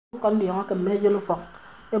Con đi hoa cầm mê cho nó phật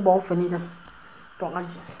cái bộ phần đi đâu còn anh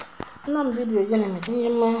năm video cho này mình thấy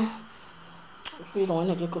em suy nói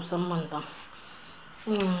này cái cuộc sống mình ta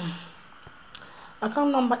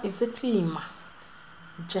account number is a team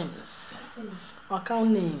James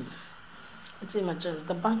account name team James.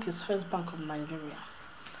 The bank is First Bank of Nigeria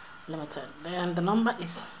Limited. Then the number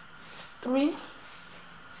is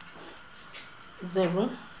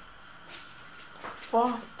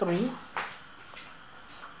 3043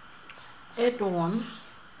 81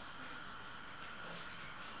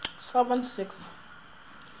 76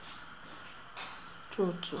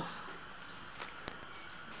 22.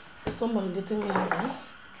 Is somebody getting me out there?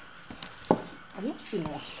 I'm not seeing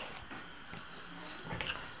one.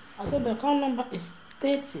 I said the account number is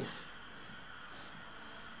 30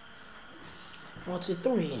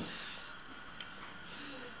 43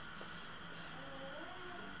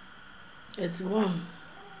 81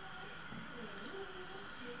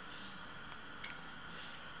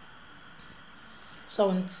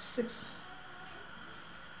 76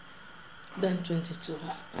 then 22.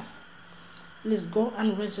 Please go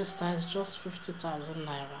and register. It's just 50,000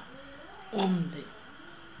 naira only.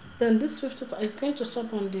 Then this 50,000 is going to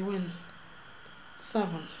stop on the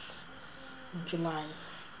 7th of July.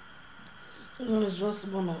 This one is just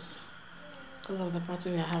bonus because of the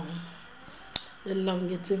party we are having. The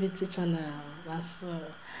longevity channel. That's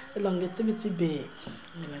the longevity babe.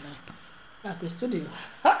 Like studio.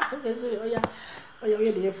 Okay, so oh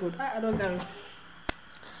yeah, the food. I don't carry.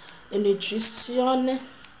 The nutrition,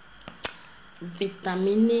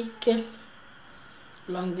 vitaminique,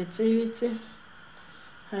 longevity,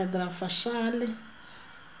 hydrofacial,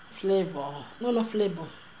 flavor. No flavor.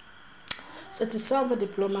 Certified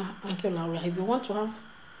diploma and laureate. If you want to have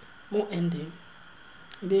more ending,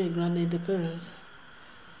 being a graduate depends.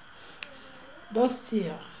 Don't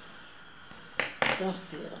steal. Don't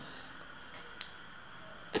steal.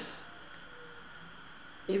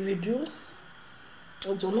 If you do,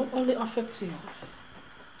 it will not only affect you,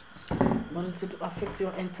 but it will affect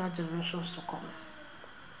your entire generations to come.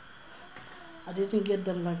 I didn't get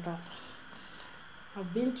them like that.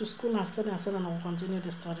 I've been to school and studied and I will continue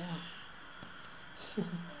to study.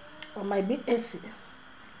 But my BSc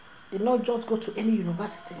did not just go to any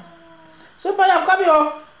university. So, boy, I'm coming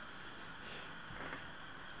home.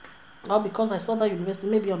 Well, because I saw that university,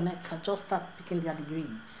 maybe on net, I just start picking their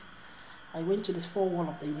degrees. I went to this 4 wall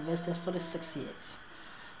of the university, I studied 6 years.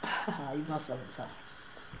 If not 7, sir.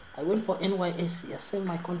 I went for NYSC, I saved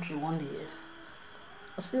my country 1 year.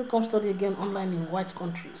 I still come study again online in white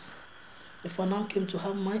countries. If I now came to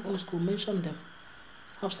have my own school, mention them.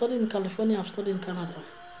 I've studied in California, I've studied in Canada.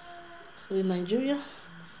 Studied in Nigeria,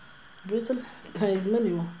 Britain, it's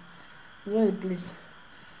many. Very please.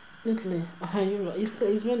 Italy, Europe,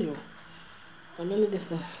 it's many. I'm only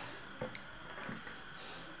listening.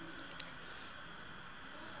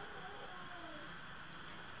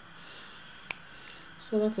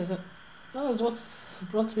 So that is it. That is what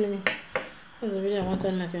brought me. That's the video I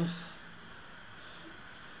wanted making.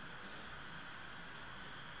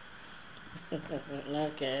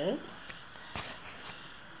 Okay.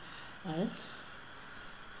 Alright.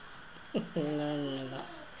 No.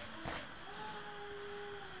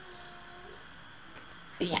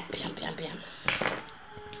 Bam.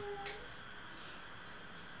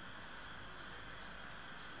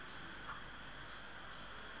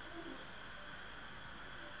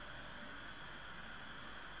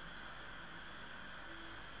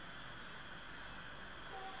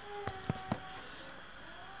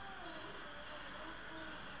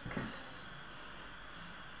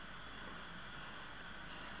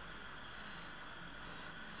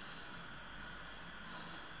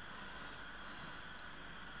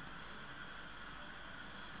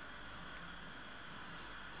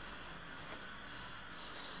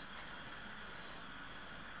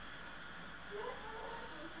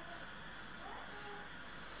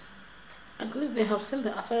 At least they have seen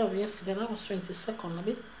the attire of yesterday. That was 22nd,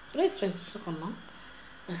 maybe. Today is 22nd now.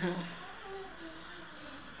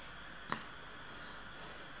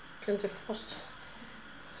 21st.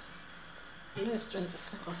 Today is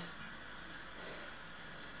 22nd.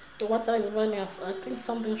 The water is burning. I think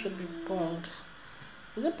something should be boiled.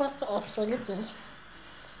 Is it pasta or spaghetti?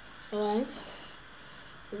 Rice?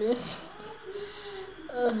 Yes.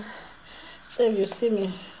 So if you see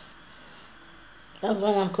me, that's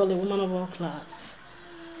why I'm called a woman of all class.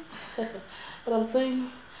 But I'm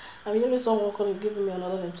saying, I'm hearing someone calling, giving me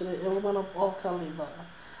another name today, a woman of all caliber.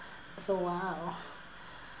 So wow,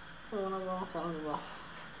 a woman of all caliber,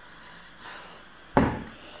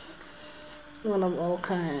 woman of all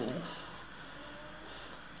kind.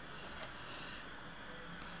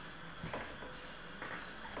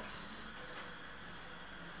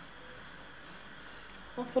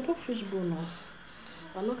 for the fish bone now.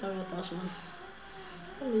 I no carry attachment.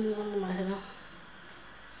 Let me use only my hair.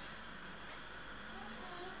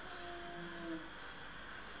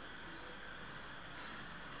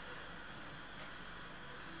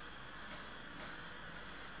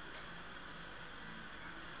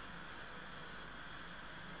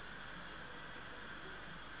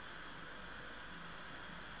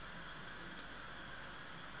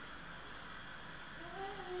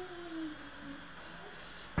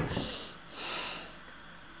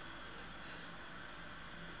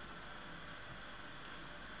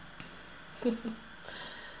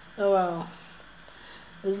 Oh wow,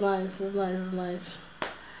 it's nice, it's nice, it's nice.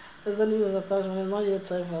 There's only use attachment, it's not yet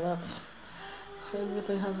time for that.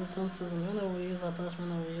 Everything has its own season. Whenever we use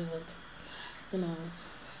attachment, we use it. You know.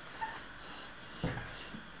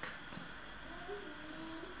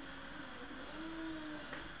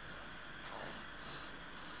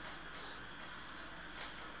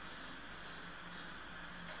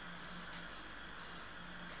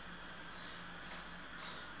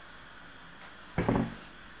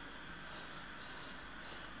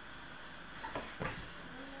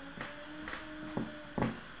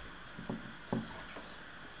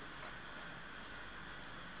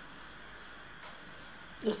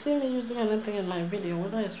 You see me using anything in my video,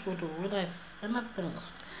 whether it's photo, whether it's anything,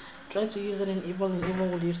 try to use it in evil, and evil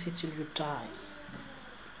will use it till you die.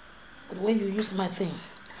 The way you use my thing,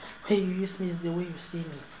 the way you use me is the way you see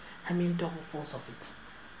me. I mean double force of it.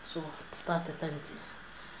 So start attentive.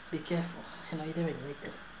 Be careful. You know, you don't need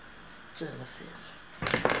it. Just see.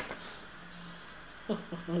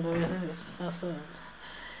 That's it.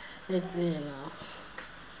 It's, you know.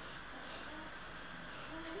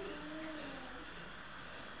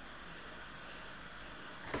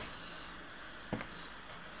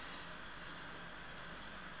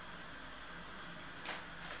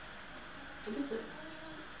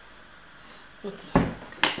 What?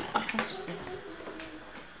 I have to say this.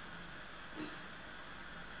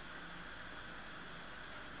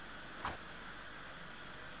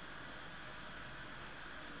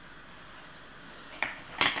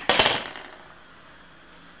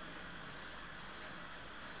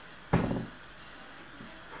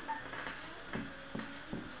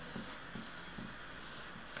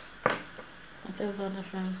 It is all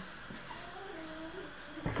different.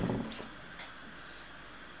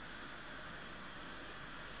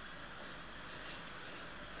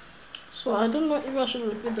 So I don't know if I should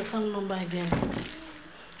repeat the account number again.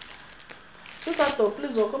 So that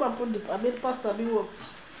please come and put the pasta be worked.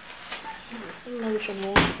 I don't know which one you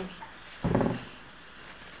want to put.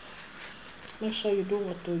 Make sure you do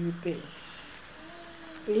what you pay.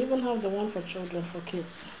 We even have the one for children, for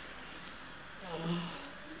kids.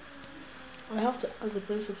 I have to ask the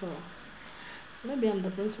principal. Maybe I'm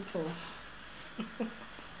the principal.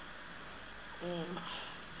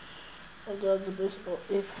 I'll go ask the principal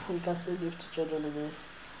if we can still give to children again.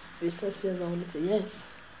 We said yes, I will say yes.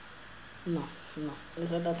 No. They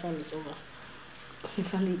said that time is over. You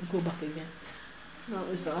can't go back again. No,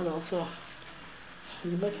 it's an adult, so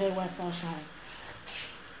you make her white sunshine.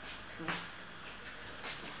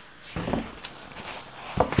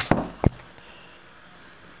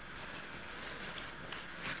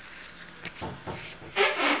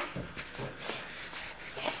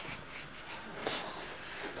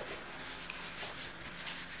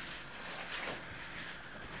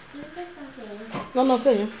 No,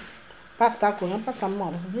 say pasta, pasta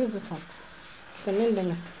more. Use this one. The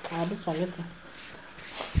main I'll be spaghetti.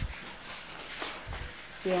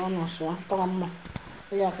 Yeah, no, so I'm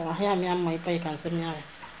yeah, can hear me and my pay can send me.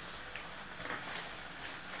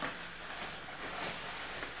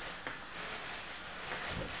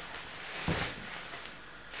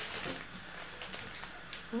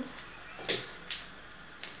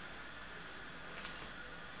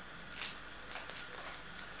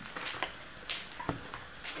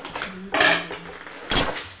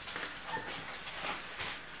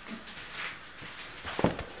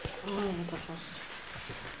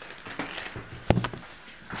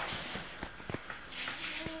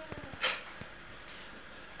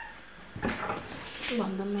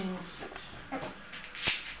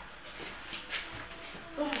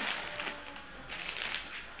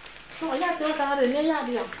 No, ya te va a dar en ella,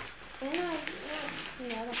 Dios.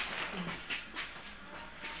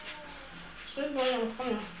 Soy voy a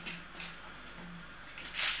buscar.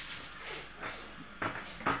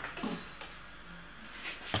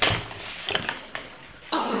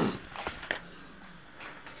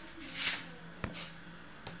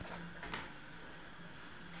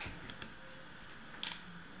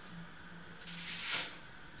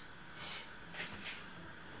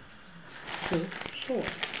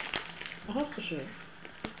 Sure. chemistry.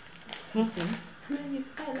 Okay.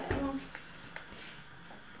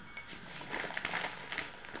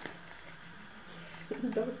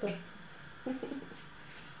 Doctor.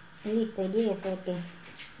 Need to do your photo.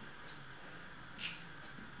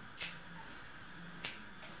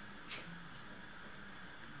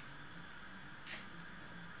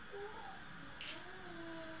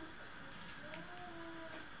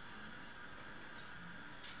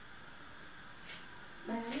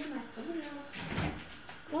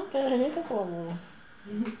 Okay, you can swallow.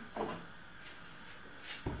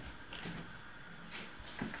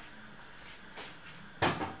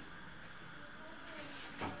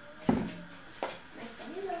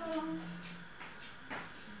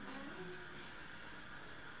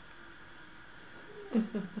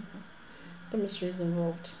 Chemistry is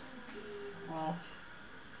involved. Wow.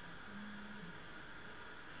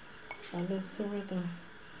 And that's everything.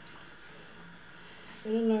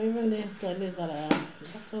 You don't know, even the studies that are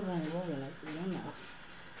doctors are involved in it, you don't know.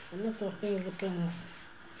 A lot of things depends.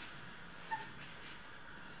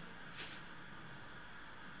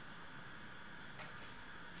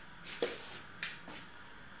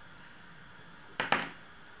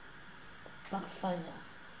 Backfire.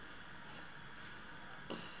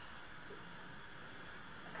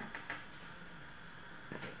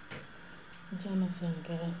 Jonathan,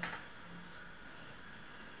 get it.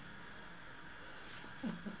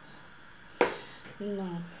 No.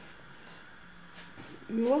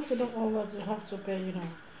 You want to know all that, you have to pay, you know.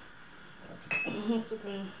 You have to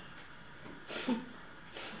pay.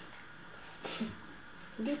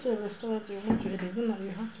 Go to a restaurant, you want to eat, isn't it?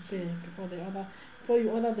 You have to pay before you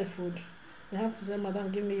order the food. You have to say,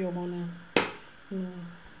 Madam, give me your money.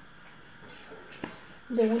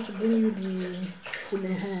 They want to bring you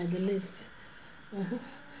the list.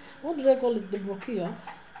 What do they call it? The brochure?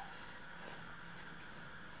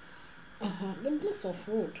 The list of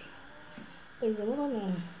food. There's another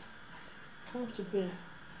one. Have to pay.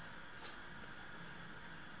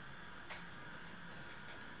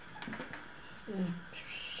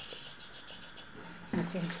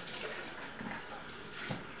 Listen.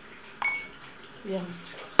 Yeah.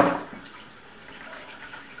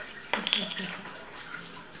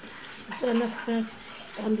 Genesis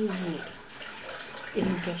Hollywood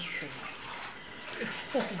industry.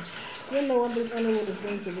 You know what this Hollywood is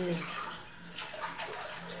going to be.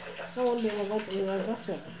 I wonder about the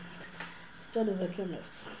investor. John is a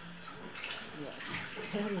chemist. Yes.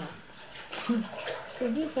 Yeah. We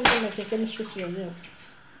do something like a chemistry student, yes.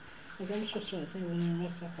 A chemistry student in the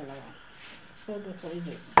University of Calabar. So good for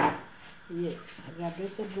ages. Yes. I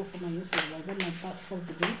graduated both from my UC. I got my first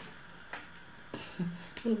degree.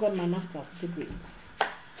 I got my master's degree.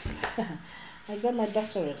 I got my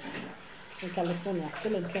doctorate in California,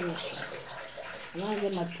 still in chemistry. And now I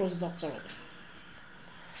got my postdoctorate.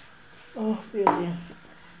 Oh, baby.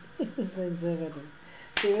 Thanks, everybody.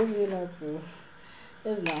 You will be like,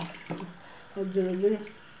 yes, now.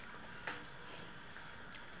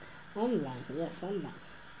 Online, yes, online.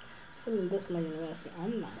 Still in this my university,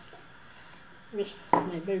 online. Which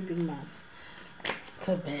my very big man.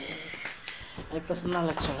 Still big. My personal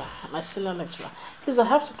lecturer, my senior lecturer. Please, I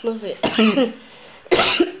have to close it.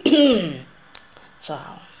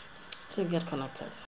 Ciao. Still get connected.